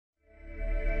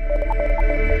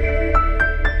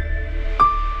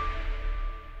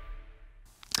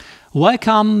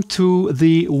Welcome to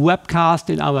the webcast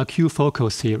in our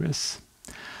Q.Focus series.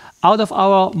 Out of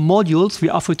our modules we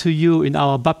offer to you in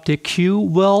our BabtecQ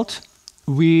world,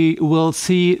 we will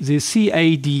see the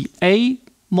CAD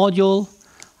module,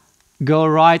 go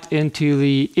right into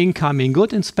the incoming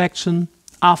good inspection.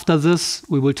 After this,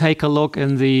 we will take a look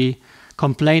in the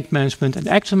complaint management and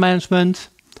action management.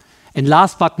 And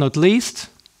last but not least,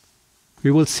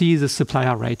 we will see the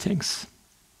supplier ratings.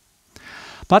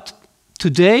 But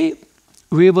today,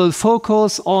 we will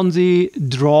focus on the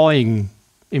drawing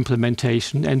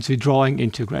implementation and the drawing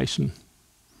integration.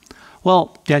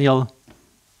 Well, Daniel,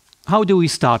 how do we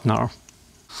start now?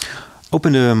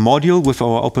 Open a module with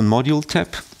our Open Module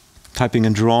tab, typing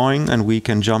in drawing, and we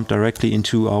can jump directly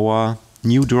into our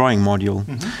new drawing module.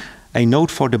 A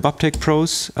note for the BabtecQ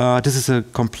Pros, this is a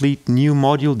complete new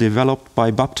module developed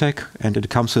by Babtec, and it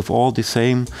comes with all the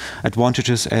same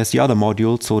advantages as the other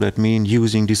modules. So that means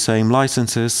using the same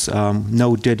licenses,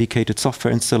 no dedicated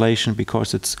software installation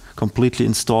because it's completely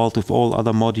installed with all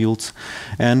other modules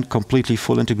and completely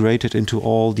full integrated into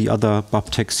all the other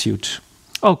Babtec suite.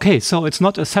 Okay, so it's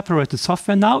not a separated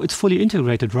software now, it's fully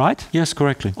integrated, right? Yes,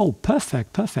 correctly. Oh,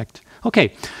 perfect, perfect.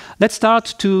 Okay, let's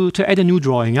start to add a new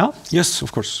drawing, yeah? Yes,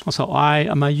 of course. So I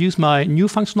use my new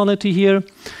functionality here.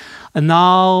 And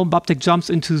now Babtec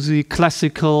jumps into the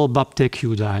classical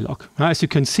BabtecQ dialog. As you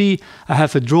can see, I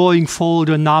have a drawing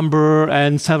folder number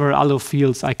and several other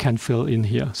fields I can fill in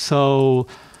here. So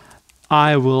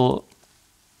I will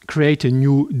create a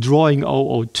new drawing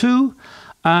 002.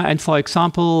 And for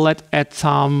example, let's add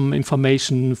some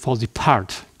information for the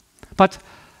part. But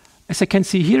as I can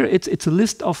see here, it's a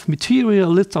list of material,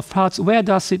 a list of parts. Where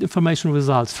does the information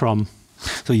result from?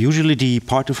 So usually the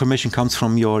part information comes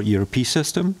from your ERP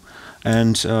system,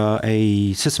 and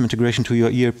a system integration to your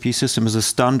ERP system is a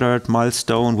standard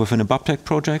milestone within a Babtec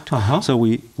project. So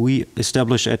we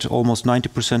establish at almost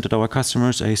 90% of our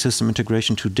customers a system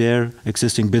integration to their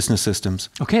existing business systems.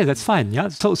 Okay, that's fine. Yeah.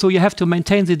 So you have to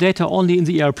maintain the data only in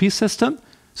the ERP system.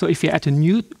 So if you add a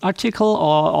new article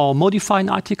or modify an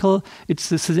article, it's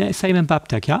the same in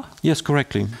Babtec, yeah? Yes,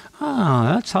 correctly.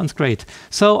 Ah, that sounds great.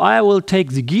 So I will take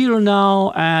the gear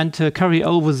now and carry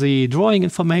over the drawing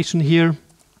information here.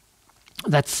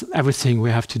 That's everything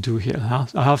we have to do here. Huh?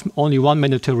 I have only one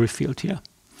mandatory field here.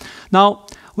 Now,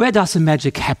 where does the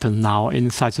magic happen now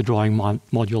inside the drawing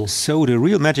module? So the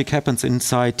real magic happens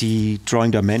inside the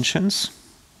drawing dimensions.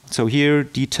 So here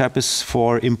the tab is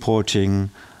for importing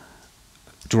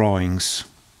drawings.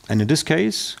 And in this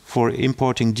case, for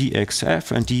importing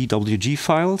DXF and DWG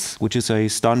files, which is a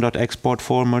standard export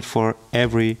format for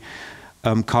every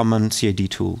common CAD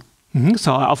tool.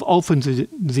 So I've opened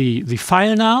the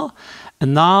file now,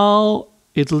 and now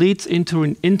it leads into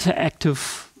an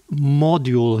interactive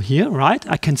module here, right?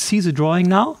 I can see the drawing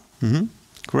now.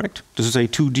 Correct. This is a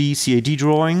 2D CAD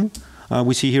drawing.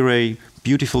 We see here a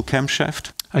beautiful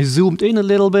camshaft. I zoomed in a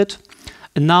little bit,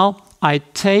 and now I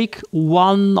take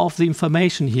one of the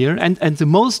information here, and the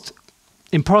most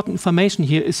important information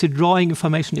here is the drawing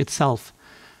information itself.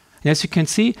 And as you can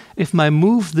see, if I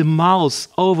move the mouse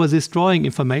over this drawing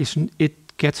information,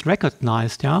 it gets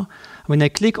recognized. Yeah? When I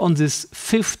click on this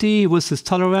 50 with these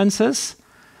tolerances,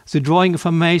 the drawing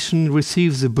information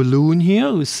receives a balloon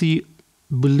here. We see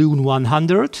balloon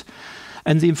 100.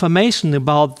 And the information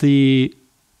about the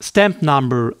stamp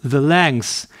number, the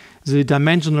length, the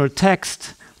dimensional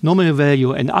text, nominal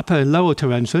value and upper and lower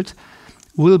tolerances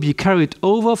will be carried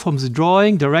over from the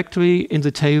drawing directly in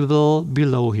the table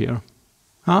below here.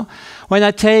 When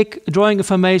I take drawing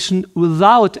information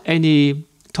without any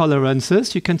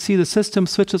tolerances, you can see the system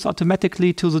switches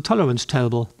automatically to the tolerance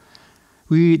table.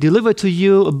 We deliver to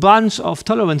you a bunch of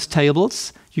tolerance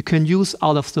tables you can use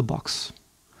out of the box.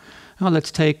 Now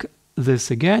let's take this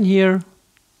again here,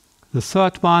 the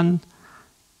third one.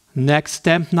 Next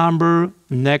stamp number,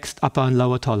 next upper and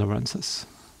lower tolerances.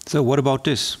 So what about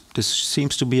this? This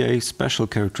seems to be a special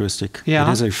characteristic. Yeah. It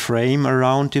has a frame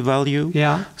around the value.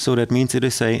 Yeah. So that means it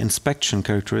is an inspection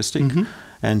characteristic.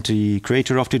 And the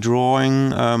creator of the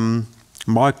drawing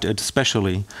marked it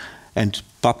specially. And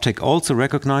Babtec also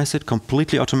recognized it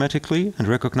completely automatically and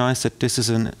recognized that this is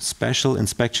a special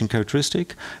inspection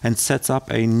characteristic and sets up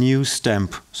a new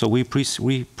stamp. So we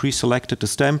pre-selected the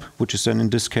stamp, which is then in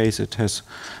this case it has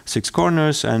 6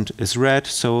 corners and is red,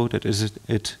 so that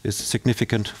it is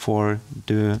significant for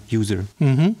the user.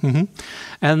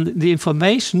 And the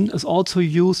information is also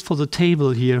used for the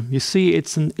table here. You see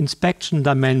it's an inspection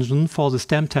dimension for the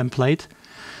stamp template.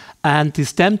 And the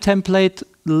stamp template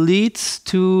leads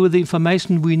to the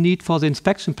information we need for the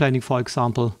inspection planning, for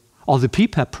example, or the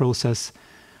PPAP process.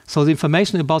 So the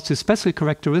information about the special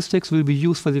characteristics will be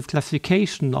used for the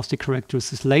classification of the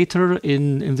characteristics later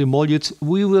in the modules.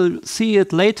 We will see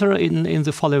it later in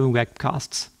the following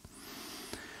webcasts.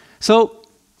 So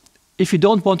if you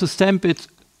don't want to stamp it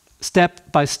step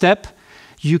by step,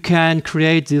 you can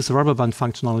create this Rubberband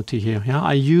functionality here. Yeah?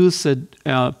 I use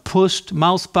a pushed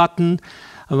mouse button.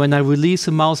 And when I release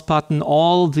a mouse button,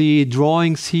 all the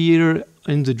drawings here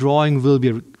in the drawing will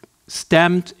be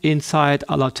stamped inside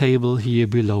our table here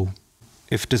below.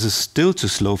 If this is still too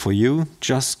slow for you,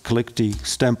 just click the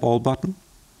Stamp All button.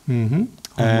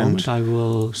 And I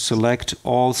will select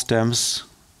all stamps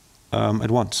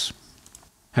at once.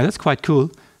 Yeah, that's quite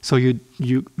cool. So you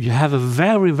have a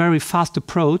very, very fast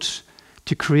approach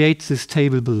to create this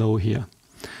table below here.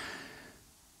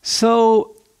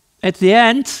 So at the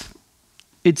end,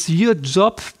 it's your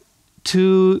job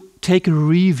to take a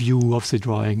review of the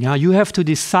drawing. Yeah? You have to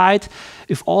decide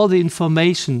if all the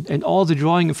information and all the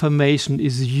drawing information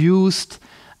is used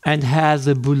and has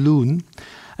a balloon.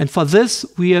 And for this,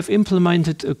 we have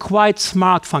implemented a quite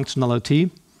smart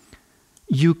functionality.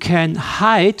 You can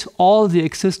hide all the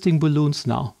existing balloons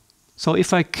now. So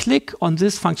if I click on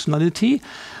this functionality,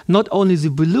 not only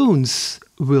the balloons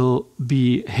will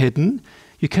be hidden,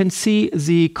 you can see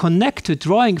the connected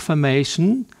drawing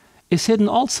information is hidden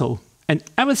also. And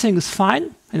everything is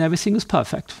fine and everything is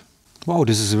perfect. Wow,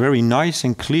 this is a very nice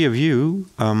and clear view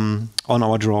on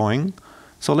our drawing.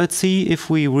 So let's see if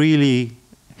we really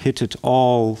hit it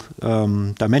all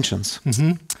dimensions.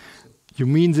 You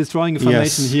mean this drawing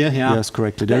information here? Yeah. Yes,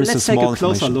 correctly. There is a small Let's take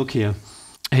a closer look here.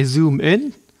 I zoom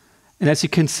in, and as you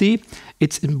can see,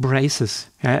 it's in braces.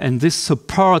 Yeah? And this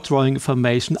support drawing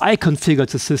information, I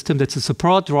configured the system that the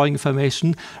support drawing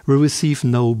information will receive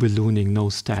no ballooning, no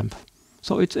stamp.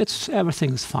 So it's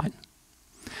everything is fine.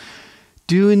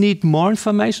 Do you need more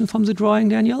information from the drawing,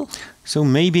 Daniel? So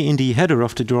maybe in the header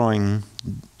of the drawing,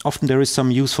 often there is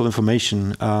some useful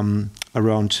information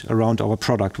around our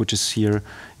product, which is here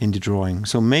in the drawing.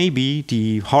 So maybe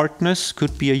the hardness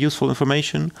could be a useful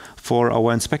information for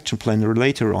our inspection planner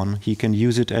later on. He can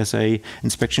use it as a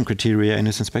inspection criteria in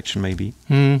his inspection, maybe.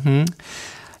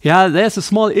 Yeah, there's a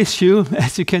small issue.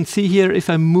 As you can see here,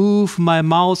 if I move my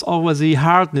mouse over the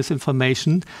hardness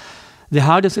information, the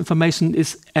hardness information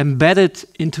is embedded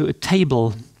into a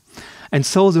table. And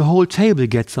so the whole table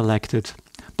gets selected.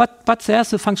 But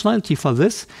there's a functionality for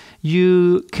this.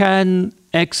 You can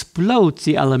explode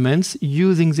the elements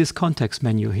using this context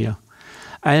menu here.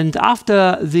 And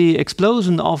after the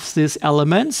explosion of these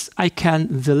elements, I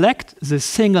can select the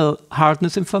single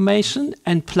hardness information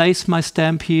and place my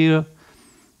stamp here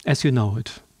as you know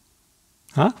it.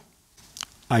 Huh?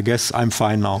 I guess I'm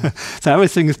fine now. So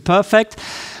everything is perfect.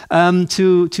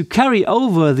 To carry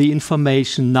over the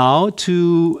information now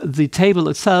to the table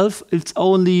itself, it's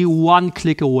only one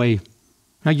click away.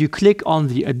 Now you click on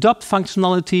the Adopt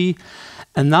functionality,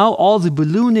 and now all the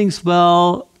balloonings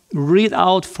will read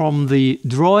out from the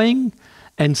drawing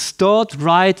and stored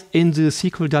right in the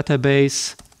SQL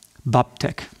database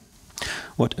Babtec.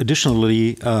 What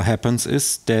additionally happens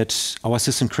is that our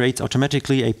system creates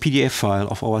automatically a PDF file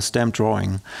of our stamped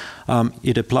drawing.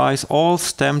 It applies all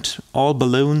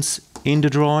balloons in the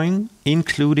drawing,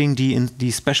 including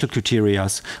the special criteria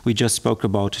we just spoke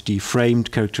about, the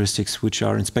framed characteristics, which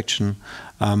are inspection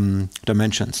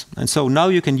dimensions. And so now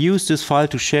you can use this file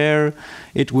to share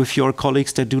it with your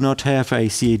colleagues that do not have a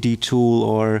CAD tool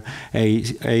or a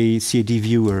CAD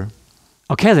viewer.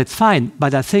 Okay, that's fine,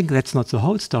 but I think that's not the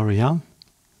whole story, yeah?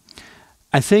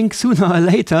 I think sooner or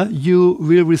later you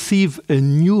will receive a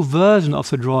new version of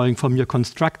the drawing from your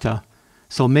constructor.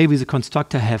 So maybe the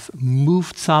constructor have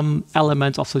moved some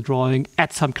elements of the drawing,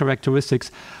 add some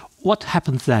characteristics. What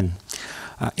happens then?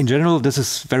 In general, this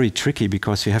is very tricky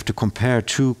because you have to compare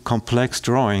two complex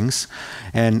drawings,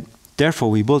 and therefore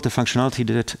we built a functionality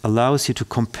that allows you to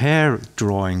compare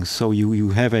drawings. So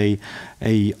you have a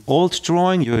old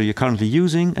drawing you're currently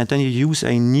using, and then you use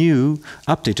a new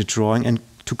updated drawing and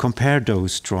to compare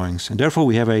those drawings. And therefore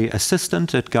we have an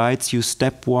assistant that guides you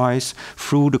stepwise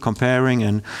through the comparing,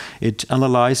 and it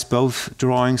analyzes both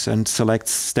drawings and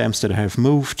selects stamps that have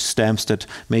moved, stamps that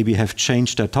maybe have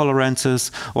changed their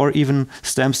tolerances, or even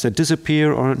stamps that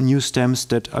disappear or new stamps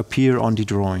that appear on the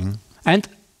drawing. And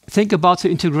think about the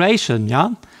integration,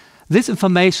 yeah? This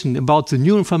information about the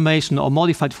new information or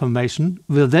modified information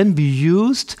will then be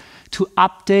used to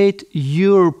update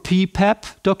your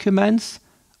PPAP documents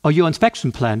or your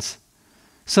inspection plans.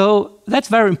 So that's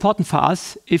very important for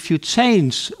us. If you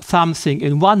change something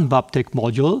in one Babtec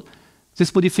module,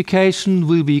 this modification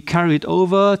will be carried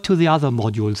over to the other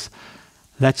modules.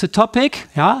 That's a topic,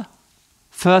 yeah?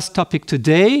 First topic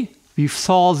today, we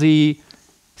saw the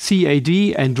CAD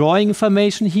and drawing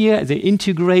information here, the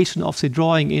integration of the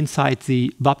drawing inside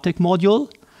the Babtec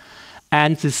module.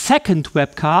 And the second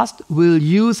webcast will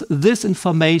use this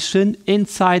information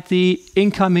inside the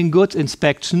incoming goods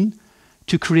inspection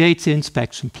to create the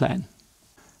inspection plan.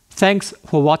 Thanks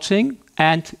for watching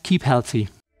and keep healthy.